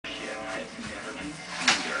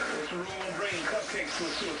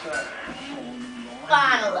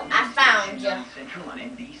Finally, I found you.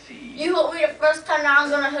 You hurt me the first time, now I'm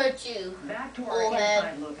gonna hurt you. Old head.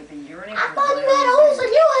 I thought you had holes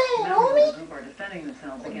in your head,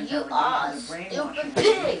 homie. You are a stupid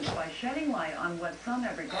pig. By shedding light on what some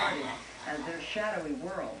have regarded as their shadowy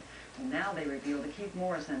world. And now they reveal to Keith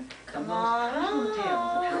Morrison the most personal tales of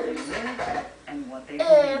how they live and what they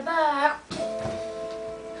believe.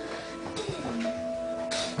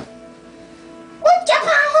 What you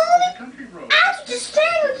found, homie? I was just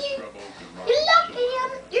staying with you. You're lucky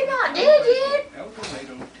you're not dead yet. El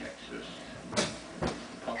Dorado, Texas.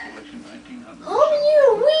 Population 1900. Homie, you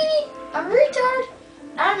a weenie, a retard,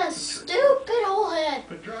 and a stupid old head.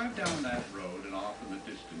 But drive down that road and off in the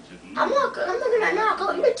distance it leads. I'm gonna knock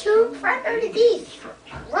on your tube right under the teeth.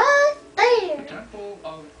 Right The there. temple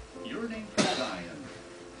of Yearning for Zion.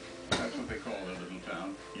 That's what they call their little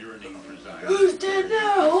town. Yearning for Zion. Who's dead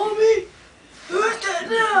now, homie? Who's dead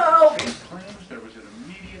now? Faith claims there was an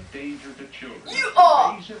immediate danger to children. You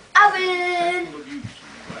are Basic Alvin. sexual abuse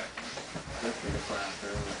and neglect. Look at the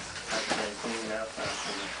classroom. After they cleaned up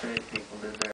after the